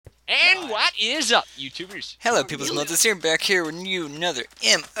And what is up, YouTubers? Hello, people's mothers here, back here with you, another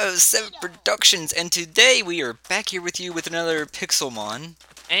MO7 Productions, and today we are back here with you with another Pixalmon.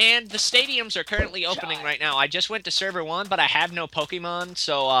 And the stadiums are currently opening right now. I just went to server 1, but I have no Pokemon,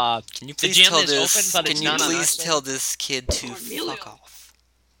 so Can you the please gym tell is open, this? but Can it's you not on our please server. tell this kid to fuck off?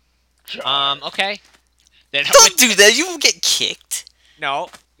 Okay. Then Don't do that. You will get kicked. No.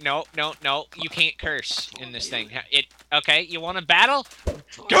 You can't curse in this thing. Okay? You want to battle?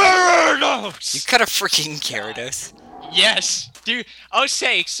 Gyarados! You cut a freaking Gyarados. Yes, dude. Oh,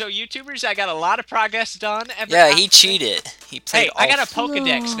 say, so YouTubers, I got a lot of progress done. Yeah, he cheated. He played. Hey, I got a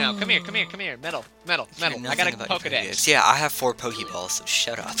Pokedex now. Come here. Metal. I got a Pokedex. Yeah, I have 4 Pokeballs, so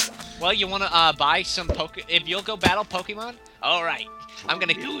shut up. Well, you wanna buy some If you'll go battle Pokemon? All right. I'm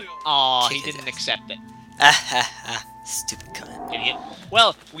gonna. Oh, he didn't accept it. Stupid cunt. Idiot.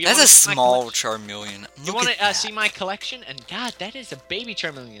 Well, that's a small Charmeleon. You want to see my collection? And God, that is a baby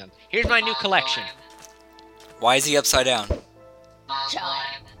Charmeleon. Here's my new collection. Why is he upside down?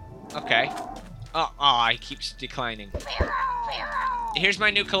 Okay. Oh, he keeps declining. Here's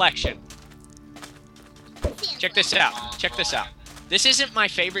my new collection. Check this out. This isn't my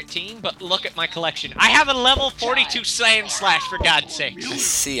favorite team, but look at my collection. I have a level 42 Sand Slash, for God's sake. I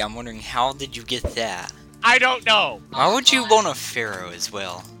see. I'm wondering, how did you get that? I don't know. Why would you want a Pharaoh as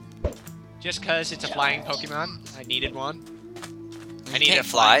well? Just because it's a flying Pokemon. I needed one. I need to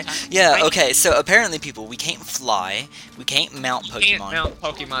fly. Yeah, okay, so apparently, people, we can't fly, we can't mount Pokemon. Can't mount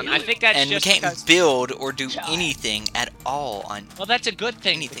Pokemon. I think that's and just we can't build or do anything at all on. Well, that's a good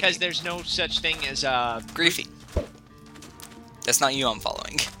thing, because there's no such thing as, Griefy. That's not you I'm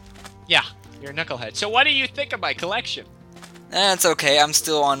following. Yeah, you're a knucklehead. So what do you think of my collection? That's okay, I'm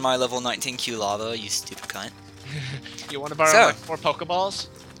still on my level 19 Q Lava, you stupid cunt. You want to borrow my 4 Pokeballs?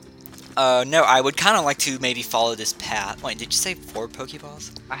 No, I would kind of like to maybe follow this path. Wait, did you say 4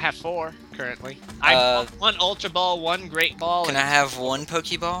 Pokeballs? I have 4, currently. I have 1 Ultra Ball, 1 Great Ball, Can I have 1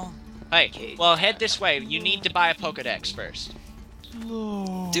 Pokeball? Hey, well, head this way. You need to buy a Pokedex first.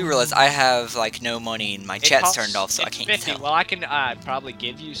 Do realize I have, like, no money and my chat's turned off, so I can't 50. tell. Well, I can probably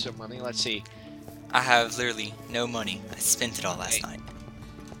give you some money. Let's see. I have literally no money. I spent it all last night.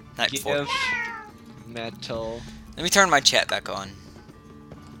 Night before. Metal. Let me turn my chat back on.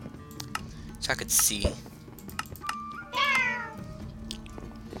 So I could see.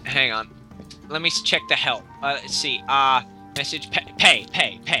 Hang on. Let me check the help. Let's see. Message pay.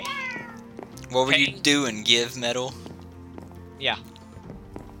 What were you doing? Give metal? Yeah.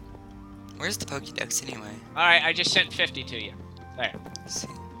 Where's the Pokédex anyway? Alright, I just sent 50 to you. There. Let's see.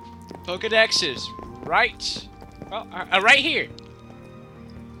 Pokédex is right. Oh, right here.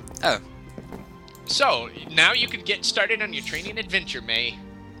 Oh. So, now you can get started on your training adventure, May.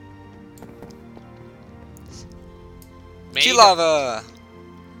 Lava!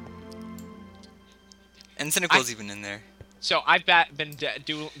 And Cynical's even in there. So I've been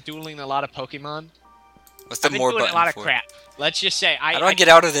dueling a lot of Pokemon. What's the more button a lot of for? crap. Let's just say How do I get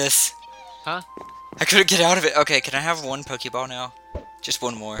out of this? Huh? I couldn't get out of it. Okay, can I have 1 Pokeball now? Just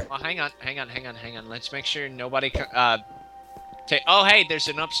 1 more. Well, hang on. Let's make sure nobody oh, hey, there's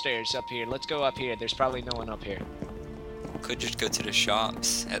an upstairs up here. Let's go up here. There's probably no one up here. Could just go to the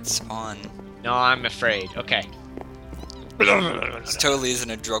shops at spawn. No, I'm afraid. Okay. This totally isn't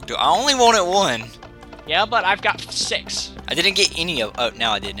a drug deal. I only wanted 1. Yeah, but I've got 6. I didn't get any of. Oh,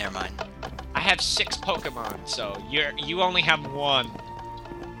 now I did. Never mind. I have 6 Pokemon, so you only have 1.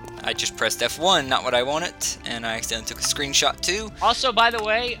 I just pressed F1, not what I wanted, and I accidentally took a screenshot too. Also, by the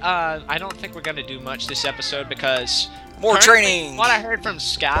way, I don't think we're gonna do much this episode because more training. What I heard from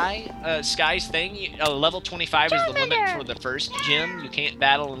Sky's thing, level 25 is the limit for the first gym. You can't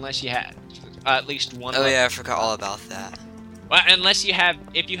battle unless you have at least 1. Oh yeah, I forgot all about that. Well, unless you have,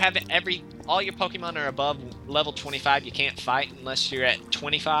 if you have all your Pokemon are above level 25, you can't fight unless you're at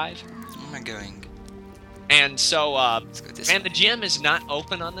 25. Where am I going? And so, Let's go this way. the gym is not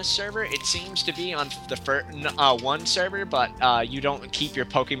open on this server. It seems to be on the one server, but you don't keep your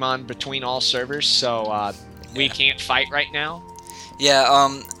Pokemon between all servers, so we can't fight right now. Yeah,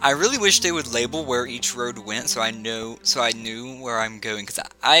 I really wish they would label where each road went, so I knew where I'm going. Because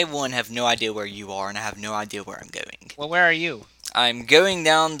I have no idea where you are, and I have no idea where I'm going. Well, where are you? I'm going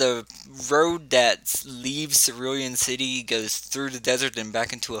down the road that leaves Cerulean City, goes through the desert, and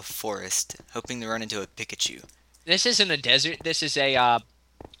back into a forest, hoping to run into a Pikachu. This isn't a desert. This is a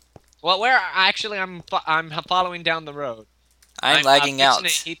well, I'm following down the road. I'm lagging out.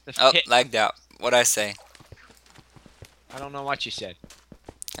 Oh, lagged out. What'd I say? I don't know what you said.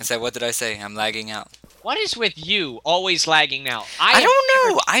 I said, what did I say? I'm lagging out. What is with you always lagging out? I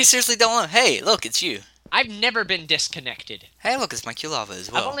don't know. I seriously don't know. Hey, look, it's you. I've never been disconnected. Hey, look, it's my Kulava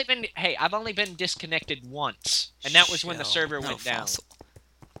as well. I've only been disconnected once, and that was when the Shell. server No, went down. fossil.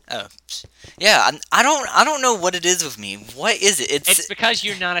 Oh, yeah. I don't know what it is with me. What is it? It's because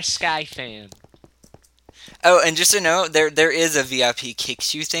you're not a Sky fan. Oh, and just to know, there is a VIP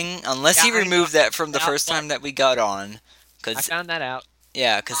kicks you thing, unless Yeah, he I know. removed that from the Out, first but time that we got on. I Cause found that out.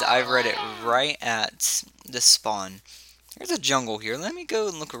 yeah, cause I read it right at the spawn. There's a jungle here. Let me go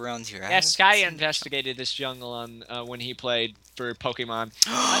and look around here. Yeah, Sky investigated this jungle on when he played for Pokemon.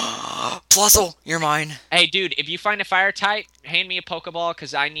 Plusle, you're mine. Hey, dude, if you find a fire type, hand me a Pokeball,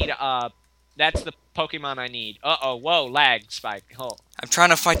 because I need that's the Pokemon I need. Uh-oh, whoa, lag, Spike. Oh. I'm trying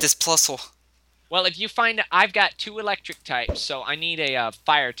to fight this Plusle. Well, if you find, I've got 2 electric types, so I need a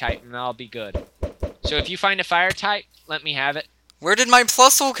fire type, and I'll be good. So if you find a fire type, let me have it. Where did my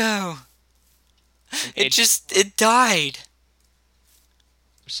Plusle go? It died.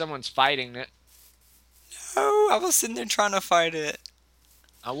 Someone's fighting it. Oh, I was sitting there trying to fight it.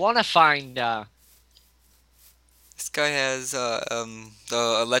 I want to find, This guy has the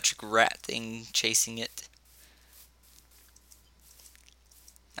electric rat thing chasing it.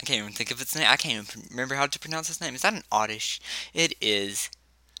 I can't even think of its name. I can't even remember how to pronounce its name. Is that an Oddish? It is.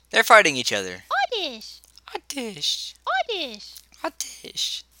 They're fighting each other. Oddish. Oddish. Oddish.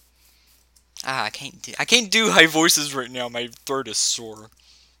 Oddish. Ah, I can't do high voices right now. My throat is sore.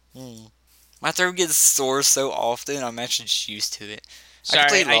 My throat gets sore so often. I'm actually just used to it.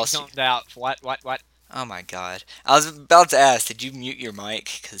 sorry, I lost you. zoned out. What? Oh my god. I was about to ask, did you mute your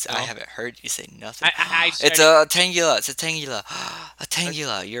mic? Because I No. haven't heard you say nothing. It's a Tangela. It's a Tangela. A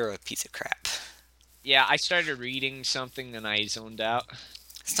Tangela. You're a piece of crap. Yeah, I started reading something and I zoned out.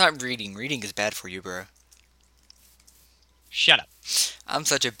 It's not reading. Reading is bad for you, bro. Shut up. I'm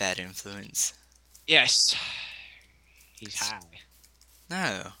such a bad influence. Yes. He's high.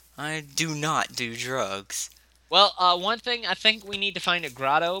 No, I do not do drugs. Well, one thing, I think we need to find a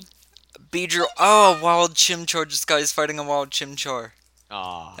grotto. Beedrill. Oh, a wild Chimchar. This guy's fighting a wild Chimchar.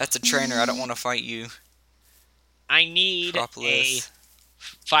 Aw. That's a trainer. I don't want to fight you. I need Propolis.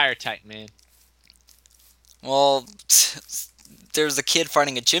 a fire type, man. Well, there's a kid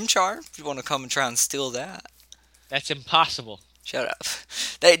fighting a Chimchar. If you want to come and try and steal that. That's impossible. Shut up.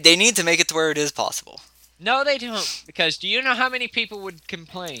 They need to make it to where it is possible. No, they don't. Because do you know how many people would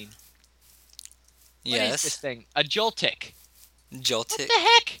complain? What is this Yes. thing? A Joltik. What Joltik. the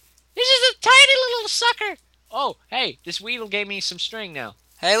heck? This is a tiny little sucker. Oh, hey, this Weedle gave me some string now.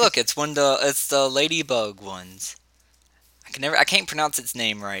 Hey, look, it's the ladybug ones. I can't pronounce its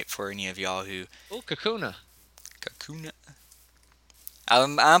name right for any of y'all who. Oh, Kakuna. Kakuna.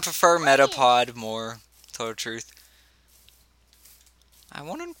 I prefer Metapod more. Tell the truth. I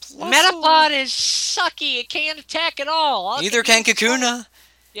want to. Metapod is sucky. It can't attack at all. Neither can Kakuna.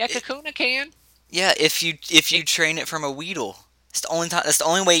 Yeah, Kakuna can. Yeah, if you train it from a Weedle. It's the only time. That's the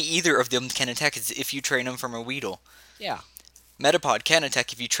only way either of them can attack is if you train them from a Weedle. Yeah. Metapod can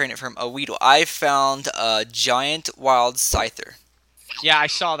attack if you train it from a Weedle. I found a giant wild Scyther. Yeah, I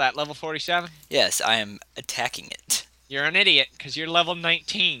saw that. Level 47. Yes, I am attacking it. You're an idiot, because you're level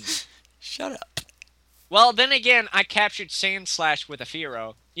 19. Shut up. Well, then again, I captured Sandslash with a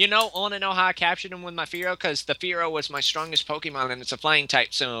Fearow. Want to know how I captured him with my Fearow? Because the Fearow was my strongest Pokemon, and it's a flying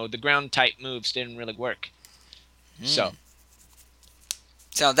type, so the ground type moves didn't really work. So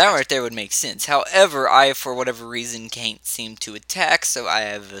that right there would make sense. However, I, for whatever reason, can't seem to attack, so I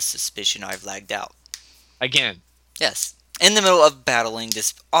have a suspicion I've lagged out. Again. Yes. In the middle of battling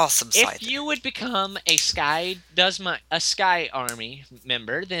this awesome Scyther. If you would become a Sky Army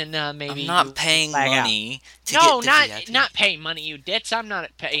member, then maybe I'm not paying money to get the VIP. not paying money, you ditz. I'm not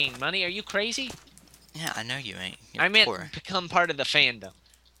paying money. Are you crazy? Yeah, I know you ain't. You're I meant poor. become part of the fandom.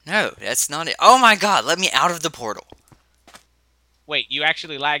 No, that's not it. Oh my god, let me out of the portal. Wait, you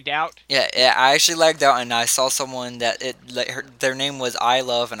actually lagged out? Yeah, I actually lagged out and I saw someone that their name was I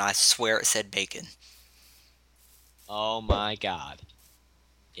Love and I swear it said bacon. Oh my god.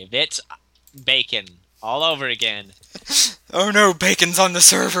 If it's bacon all over again. Oh no, bacon's on the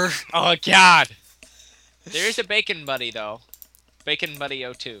server. Oh god. There is a bacon buddy though. Bacon buddy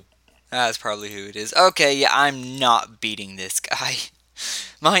 02. That's probably who it is. Okay, yeah, I'm not beating this guy.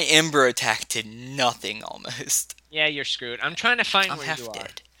 My Ember attack did nothing almost. Yeah, you're screwed. I'm trying to find I'm where half you are.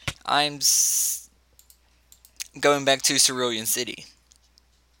 dead. I'm going back to Cerulean City.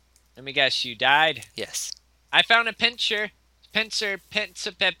 Let me guess, you died? Yes. I found a pincer,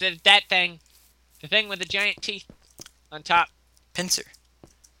 that thing. The thing with the giant teeth on top. Pinsir.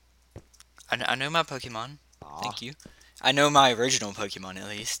 I know my Pokemon. Aw. Thank you. I know my original Pokemon at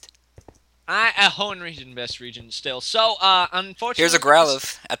least. A Horn region, best region still. So, Here's a unfortunately,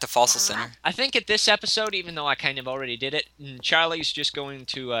 Growlithe at the Fossil Center. I think at this episode, even though I kind of already did it, Charlie's just going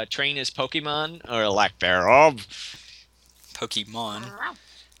to train his Pokemon, or lack thereof. Pokemon.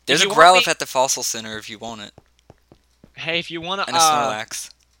 If There's a you want me, Growlithe at the Fossil Center if you want it. hey, And a Snorlax.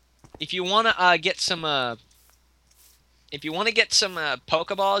 if you wanna get some, if you wanna get some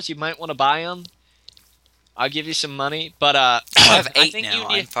Pokeballs, you might want to buy them. I'll give you some money, but I have I 8 think now.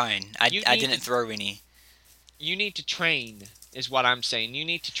 I'm fine. I need didn't throw any. you need to train, is what I'm saying. You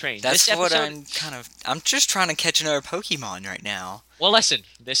need to train. That's This what episode, I'm just trying to catch another Pokemon right now. well, listen.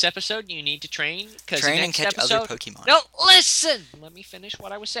 This episode, you need to train because Train and next catch episode. other Pokemon. No, listen. Let me finish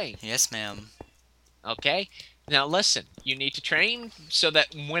what I was saying. Yes, ma'am. Okay. Now listen. You need to train so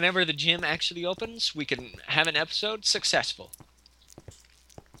that whenever the gym actually opens, we can have an episode successful.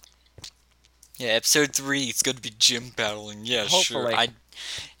 Yeah, episode 3 is going to be gym battling. Yeah, Hopefully.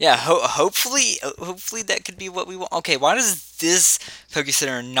 sure. Hopefully that could be what we want. Okay, why does this Poke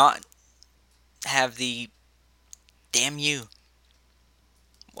Center not have the... Damn you.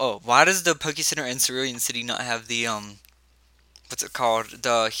 Whoa, why does the Poke Center in Cerulean City not have the, what's it called?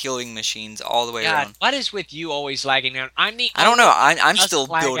 The healing machines all the way God, around? what is with you always lagging out? I'm the. I don't know. I'm doesn't still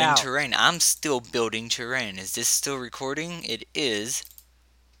lag building out. terrain. I'm still building terrain. Is this still recording? It is.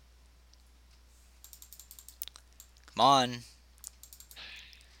 Come on.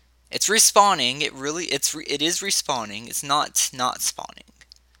 It's respawning. It is respawning. It's not spawning.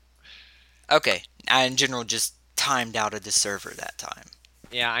 Okay. I in general just timed out of the server that time.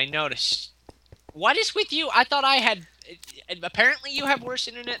 Yeah, I noticed. What is with you? I thought I had. Apparently, you have worse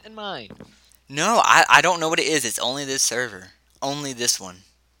internet than mine. No, I don't know what it is. It's only this server. Only this one.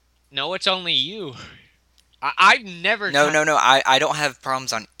 No, it's only you. I've never. No. I don't have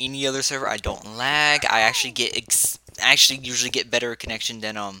problems on any other server. I don't lag. I actually usually get better connection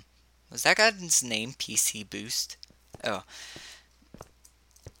than Was that guy's name PC Boost? Oh.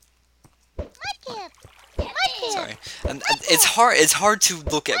 Sorry. It's hard to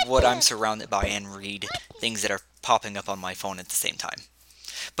look at what I'm surrounded by and read things that are popping up on my phone at the same time.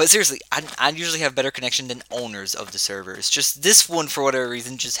 But seriously, I usually have better connection than owners of the server. It's just this one, for whatever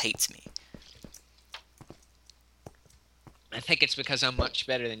reason, just hates me. I think it's because I'm much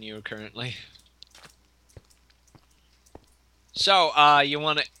better than you currently. So, you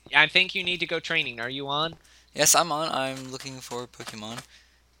want to... I think you need to go training. Are you on? Yes, I'm on. I'm looking for Pokemon.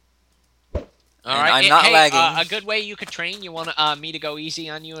 All right. I'm not lagging. A good way you could train. You want me to go easy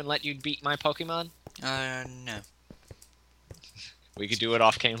on you and let you beat my Pokemon? No. We could do it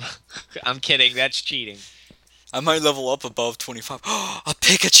off camera. I'm kidding. That's cheating. I might level up above 25. A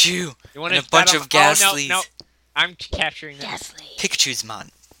Pikachu! You want and a bunch of Ghastlies. Oh, no. I'm capturing that. Ghastly. Pikachu's mine.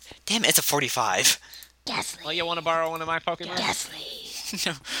 Damn, it's a 45. Ghastly. Well, you want to borrow one of my Pokemon? Ghastly.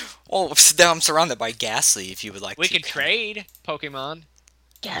 No. Oh, so now I'm surrounded by Ghastly, if you would like We to. could trade Pokemon.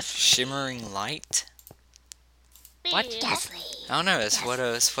 Ghastly. Shimmering Light? What? Ghastly. I don't know, it's what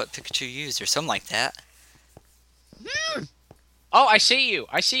Pikachu used, or something like that. Oh, I see you.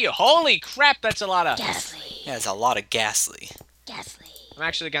 Holy crap, that's a lot of... Ghastly. Yeah, there's a lot of Ghastly. Ghastly. I'm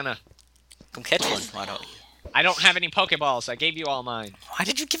actually gonna... Come catch one, why don't you? I don't have any Pokeballs. I gave you all mine. Why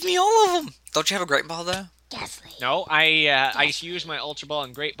did you give me all of them? Don't you have a Great Ball, though? Ghastly. No, I used my Ultra Ball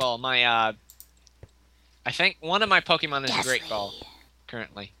and Great Ball. I think one of my Pokemon is a Great Ball,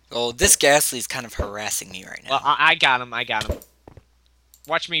 currently. Oh, this Ghastly's kind of harassing me right now. Well, I got him.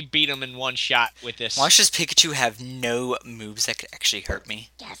 Watch me beat him in one shot with this. Why does Pikachu have no moves that could actually hurt me?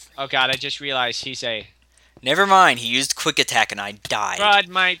 Ghastly. Oh god, I just realized he's a... Never mind, he used Quick Attack and I died. Bud,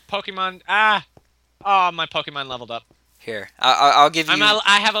 my Pokemon... Oh, my Pokemon leveled up. Here, I'll give you...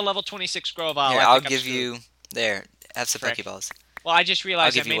 I have a level 26 Grovyle. Here, I'll give you... There, have some Frick. Pokeballs. Well, I just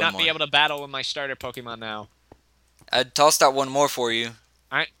realized I give may you one not be more. able to battle with my starter Pokemon now. I tossed out one more for you.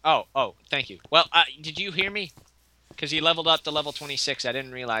 Oh, thank you. Well, did you hear me? Because he leveled up to level 26. I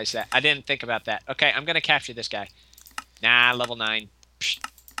didn't realize that. I didn't think about that. Okay, I'm going to capture this guy. Nah, level 9. Psh.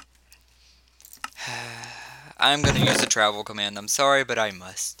 I'm gonna use a travel command. I'm sorry, but I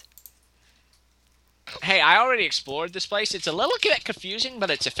must. Hey, I already explored this place. It's a little bit confusing, but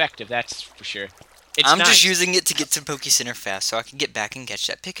it's effective, that's for sure. It's I'm nice. just using it to get to Poke Center fast so I can get back and catch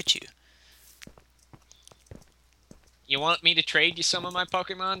that Pikachu. You want me to trade you some of my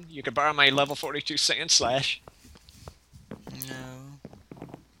Pokemon? You could borrow my level 42 Sandslash. No.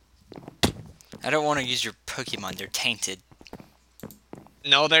 I don't want to use your Pokemon. They're tainted.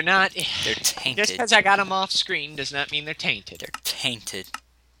 No, they're not. They're tainted. Just because I got them off screen does not mean they're tainted. They're tainted.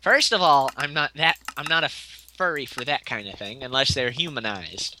 First of all, I'm not a furry for that kind of thing unless they're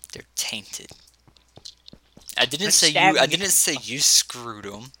humanized. They're tainted. I didn't I'm say stabbing you. I didn't say you screwed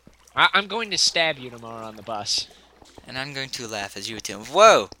them. I'm going to stab you tomorrow on the bus. And I'm going to laugh as you attempt.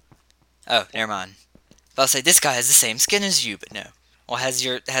 Whoa! Oh, never mind. I'll say this guy has the same skin as you, but no. Well, has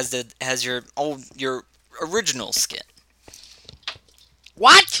your original skin.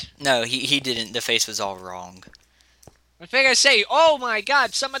 What? No, he didn't. The face was all wrong. I think I say, oh my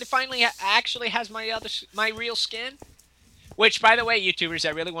god, somebody finally actually has my real skin. Which, by the way, YouTubers,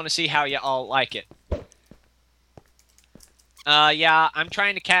 I really want to see how you all like it. Yeah, I'm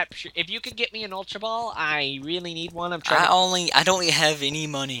trying to capture. If you could get me an Ultra Ball, I really need one. I'm trying I don't have any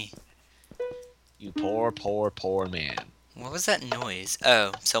money. You poor, poor, poor man. What was that noise?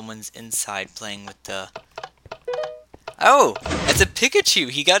 Oh, someone's inside playing with the. Oh, it's a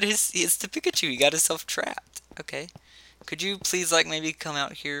Pikachu. It's the Pikachu. He got himself trapped. Okay. Could you please, like, maybe come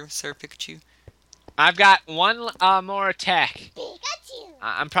out here, Sir Pikachu? I've got one more attack. Pikachu.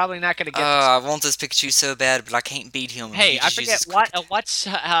 I'm probably not gonna get I want this Pikachu so bad, but I can't beat him. Hey, He I just forget uses what cricket. what's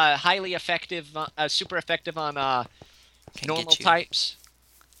highly effective, super effective on Can normal get you. types.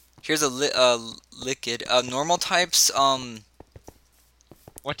 Here's a liquid. Normal types.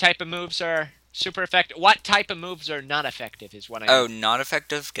 What type of moves are super effective? What type of moves are not effective is what I Oh, mean. not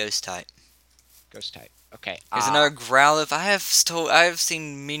effective. Ghost type. Ghost type. Okay. Here's another Growlithe. I have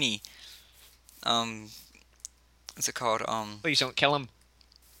seen many. What's it called? Please don't kill him.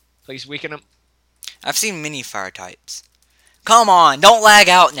 Please weaken him. I've seen many fire types. Come on, don't lag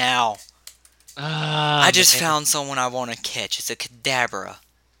out now. I just Man. found someone I want to catch. It's a Kadabra.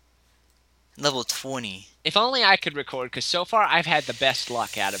 Level 20. If only I could record, because so far I've had the best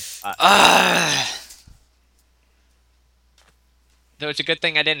luck out of. Though it's a good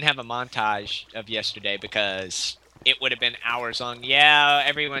thing I didn't have a montage of yesterday, because it would have been hours long. Yeah,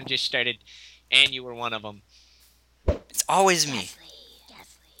 everyone just started, and you were one of them. It's always me.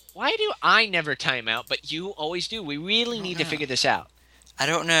 Why do I never time out, but you always do? We really need to figure this out. I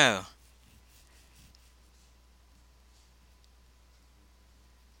don't know.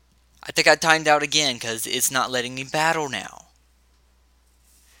 I think I timed out again because it's not letting me battle now.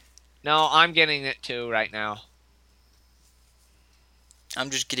 No, I'm getting it too right now. I'm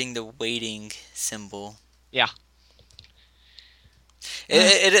just getting the waiting symbol. Yeah.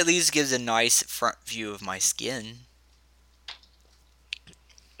 It at least gives a nice front view of my skin.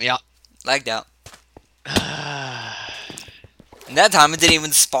 Yeah. Lagged out. And that time it didn't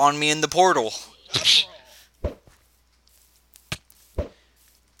even spawn me in the portal.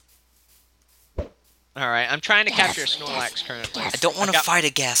 Alright, I'm trying to capture a Snorlax currently. I don't want to fight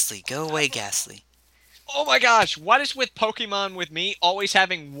a Ghastly. Go away, Ghastly. Oh my gosh, what is with Pokemon with me always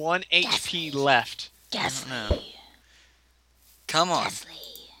having 1 HP left? I don't know. Come on.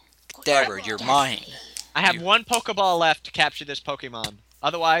 Kadabra, you're mine. I have 1 Pokeball left to capture this Pokemon.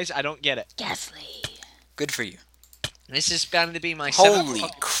 Otherwise, I don't get it. Good for you. This is going to be my Holy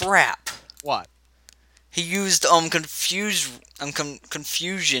 7th crap. What? He used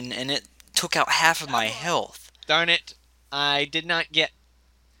confusion and it took out half of my health. Darn it. I did not get...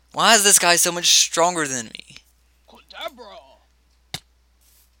 Why is this guy so much stronger than me?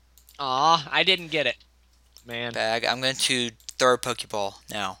 Aw, I didn't get it. Man. Bag, I'm going to throw a Pokeball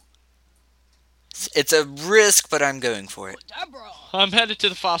now. It's a risk, but I'm going for it. I'm headed to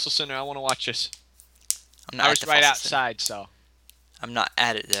the Fossil Center. I want to watch this. I'm not I at was the right Fossil Center. outside, so... I'm not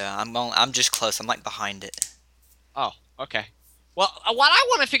at it though. I'm just close. I'm like behind it. Oh, okay. Well, what I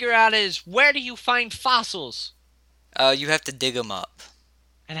want to figure out is, where do you find fossils? You have to dig them up.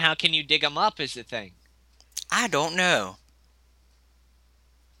 And how can you dig them up is the thing. I don't know.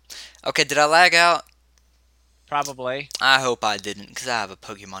 Okay, did I lag out? Probably. I hope I didn't, because I have a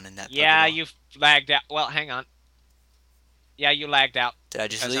Pokemon in that Yeah, Pokeball. you lagged out. Well, hang on. Yeah, you lagged out. Did I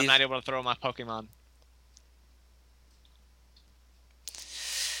just Because leave? I'm not able to throw my Pokemon.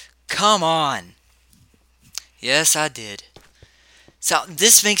 Come on. Yes, I did. So,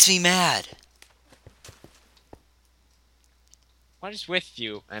 this makes me mad. What is with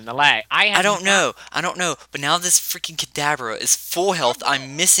you and the lag? I don't know. But now this freaking Kadabra is full health.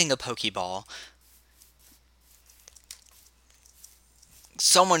 I'm missing a Pokeball.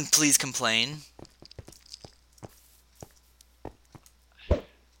 Someone please complain. And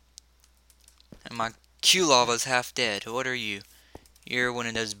my Q-Lava's half dead. What are you? You're one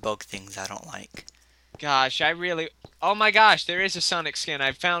of those bug things I don't like. Gosh, I really... Oh my gosh, there is a Sonic skin.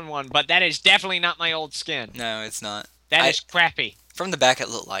 I found one, but that is definitely not my old skin. No, it's not. That is crappy. From the back, it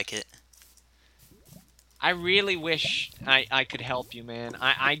looked like it. I really wish I could help you, man.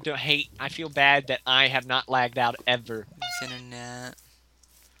 I feel bad that I have not lagged out ever. It's internet.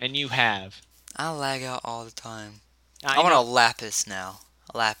 And you have. I lag out all the time. I want a know. Lapis now.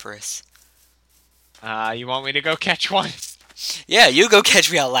 A Lapras. You want me to go catch one? Yeah, you go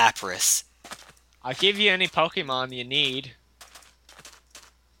catch me a Lapras. I'll give you any Pokemon you need.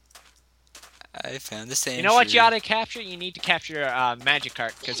 I found the same. You know what you ought to capture? You need to capture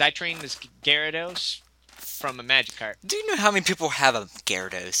Magikarp, because I trained this Gyarados from a Magikarp. Do you know how many people have a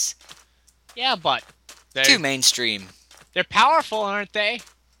Gyarados? Yeah, but Too mainstream. they're powerful, aren't they?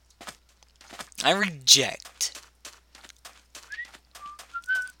 I reject.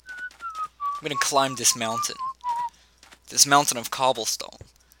 I'm gonna climb this mountain. This mountain of cobblestone.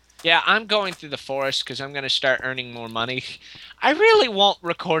 Yeah, I'm going through the forest because I'm going to start earning more money. I really want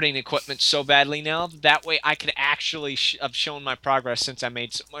recording equipment so badly now. That way I could actually have shown my progress since I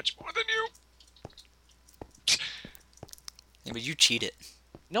made so much more than you. Yeah, but you cheated.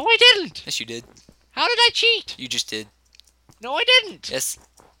 No, I didn't. Yes, you did. How did I cheat? You just did. No, I didn't. Yes.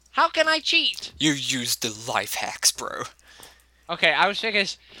 How can I cheat? You used the life hacks, bro. Okay, I was thinking,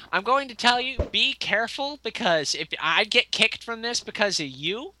 I'm going to tell you, be careful, because if I get kicked from this because of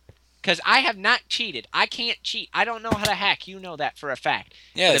you, because I have not cheated. I can't cheat. I don't know how to hack. You know that for a fact.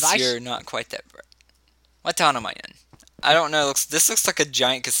 Yes, you're not quite that bright. What town am I in? I don't know. This looks like a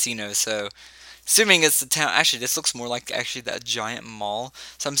giant casino, so... Assuming it's the town... Actually, this looks more like actually that giant mall.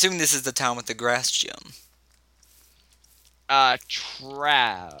 So I'm assuming this is the town with the grass gym.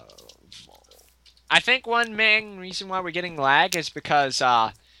 Travel. I think one main reason why we're getting lag is because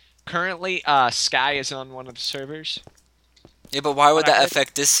currently Sky is on one of the servers. Yeah, but why would that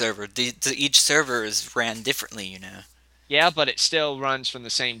affect this server? Each server is ran differently, you know. Yeah, but it still runs from the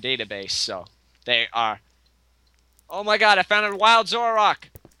same database, so they are... Oh my god, I found a wild Zoroark!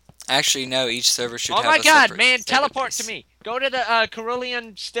 Actually, no, each server should have a separate... separate Oh my god, man, database. teleport to me! Go to the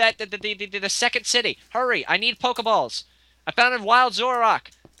Cerulean... the second city. Hurry, I need Pokeballs. I found a wild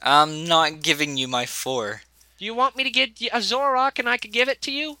Zoroark. I'm not giving you my 4. Do you want me to get a Zoroark and I could give it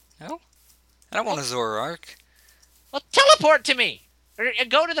to you? No. I don't want a Zoroark. Well, teleport to me! Or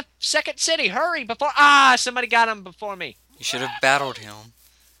go to the second city, hurry, before... somebody got him before me. You should have battled him.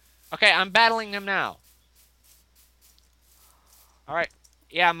 Okay, I'm battling him now. Alright.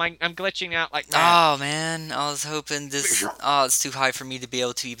 Yeah, I'm glitching out like mad. Oh, man. I was hoping this... Oh, it's too high for me to be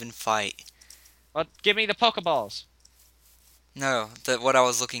able to even fight. Well, give me the Pokeballs. No, what I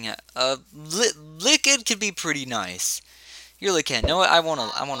was looking at. Liquid could be pretty nice. You're Lickid. No, I want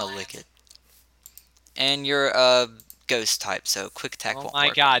a Liquid. And you're ghost type, so quick attack won't work. Oh my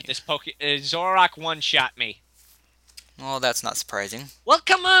god, this Zoroark one-shot me. Well, that's not surprising. Well,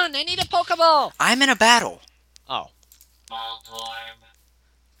 come on, I need a Pokeball. I'm in a battle. Oh.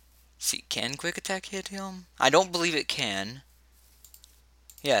 See, can quick attack hit him? I don't believe it can.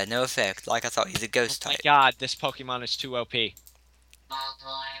 Yeah, no effect. Like I thought, he's a ghost type. Oh my god, this Pokemon is too OP.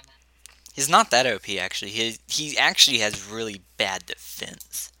 He's not that OP, actually. He actually has really bad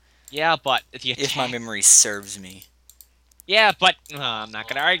defense. Yeah, but the attack... If my memory serves me. Yeah, but I'm not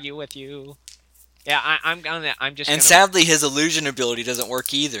gonna argue with you. Yeah, I'm just. And sadly, his illusion ability doesn't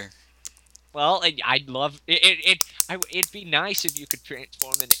work either. Well, I'd love it'd be nice if you could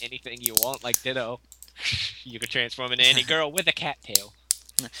transform into anything you want, like Ditto. You could transform into any girl with a cat tail.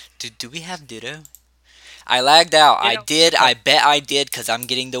 Do we have Ditto? I lagged out. Ditto. I did. I bet I did, because I'm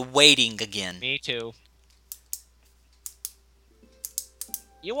getting the waiting again. Me too.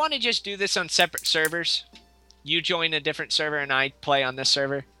 You want to just do this on separate servers? You join a different server and I play on this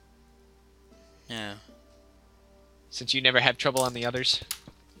server? No. Since you never have trouble on the others?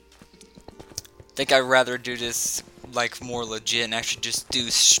 I think I'd rather do this like more legit and actually just do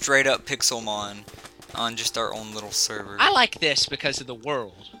straight up Pixalmon on just our own little server. I like this because of the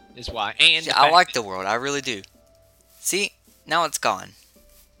world, is why. And See, I like the world, I really do. See, now it's gone.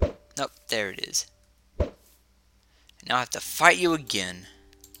 Nope, there it is. Now I have to fight you again.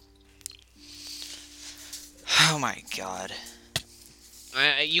 Oh my god.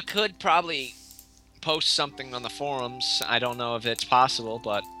 You could probably post something on the forums. I don't know if it's possible,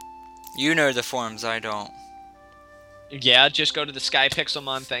 but... You know the forums, I don't. Yeah, just go to the Sky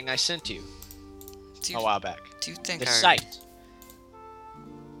Pixelmon thing I sent you a while back. Do you think The site.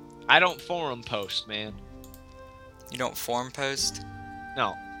 I don't forum post, man. You don't forum post?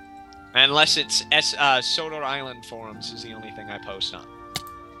 No. Unless it's Solar Island forums is the only thing I post on.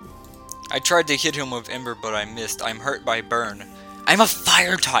 I tried to hit him with Ember, but I missed. I'm hurt by burn. I'm a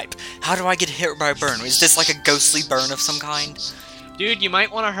fire type! How do I get hit by burn? Is this like a ghostly burn of some kind? Dude, you might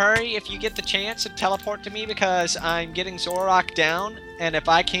want to hurry if you get the chance and teleport to me because I'm getting Zoroark down, and if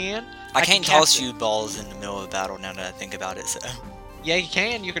I can... I can't toss you balls in the middle of battle now that I think about it, so... Yeah, you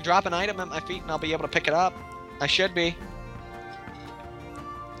can. You can drop an item at my feet and I'll be able to pick it up. I should be.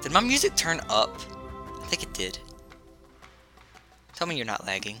 Did my music turn up? I think it did. Tell me you're not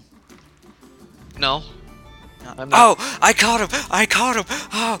lagging. No. I'm not. Oh, I caught him! I caught him!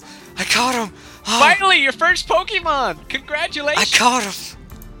 Oh, I caught him! Oh, Finally, your first Pokemon! I Congratulations! caught him!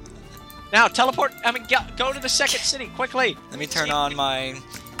 Now teleport. Go to the second city quickly. Let me turn on my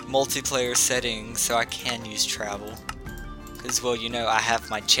multiplayer settings so I can use travel. Cause well, you know, I have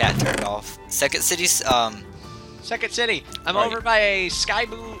my chat turned off. Second city's Second city. I'm Right. over by a sky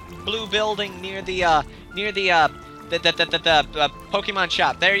blue building near the Pokemon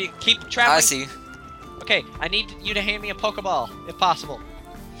shop. There you keep traveling. I see. Okay, I need you to hand me a Pokeball if possible.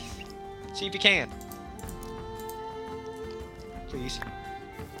 See if you can. Please.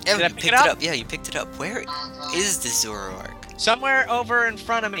 Yeah, Did I you pick picked it it up? up. Yeah, you picked it up. Where is the Zoroark? Somewhere over in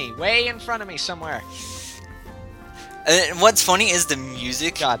front of me. Way in front of me somewhere. And what's funny is the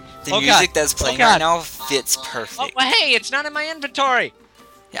music. God. The Oh, music God. that's Oh, playing God. right now fits Oh, perfect. well, hey, it's not in my inventory.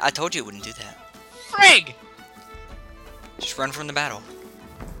 Yeah, I told you it wouldn't do that. Frig! Just run from the battle.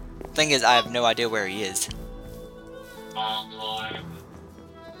 Thing is, I have no idea where he is.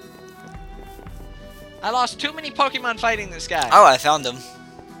 I lost too many Pokemon fighting this guy. Oh, I found him.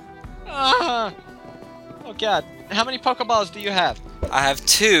 Ah. Oh, God. How many Pokeballs do you have? I have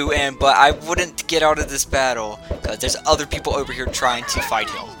 2, but I wouldn't get out of this battle because there's other people over here trying to fight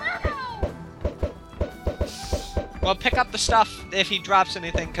him. Well, pick up the stuff if he drops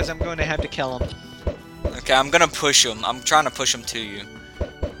anything, because I'm going to have to kill him. Okay, I'm gonna push him. I'm trying to push him to you.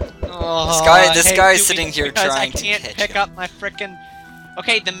 Oh, This I hate guy is doing sitting this here because trying to I can't catch pick him. up my frickin'.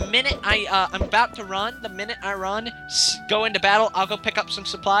 Okay, the minute I'm about to run, the minute I run, go into battle, I'll go pick up some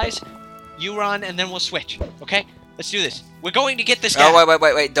supplies. You run, and then we'll switch. Okay, let's do this. We're going to get this guy. Oh,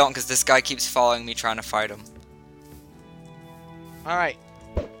 wait, don't, because this guy keeps following me trying to fight him. All right,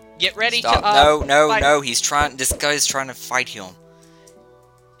 get ready Stop. to. Fight. No, this guy's trying to fight him.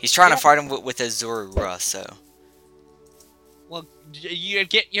 He's trying Yeah. to fight him with a Zorua, so. Well, you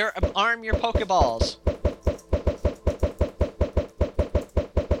get your arm your Pokeballs.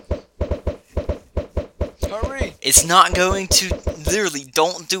 Hurry! It's not going to, literally,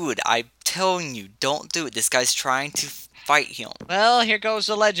 don't do it. I'm telling you, don't do it. This guy's trying to fight him. Well, here goes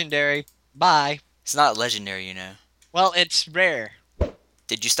the legendary. Bye. It's not legendary, you know. Well, it's rare.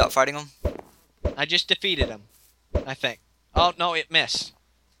 Did you stop fighting him? I just defeated him. I think. Oh, no, it missed.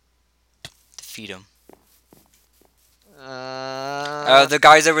 Defeat him. Alright. The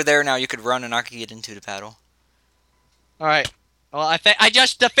guy's over there now. You could run and I could get into the battle. Well, I think I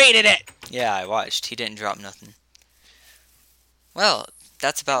just defeated it! Yeah, I watched. He didn't drop nothing. Well,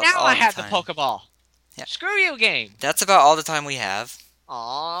 that's about Now all I the have time. the Pokeball. Yeah. Screw you, game. That's about all the time we have.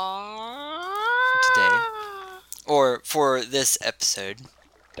 Aww. Today. Or for this episode.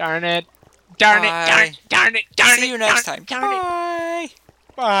 Darn it. Darn it. Bye. Darn it. Darn it. See you next darn time. it.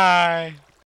 Bye. Bye.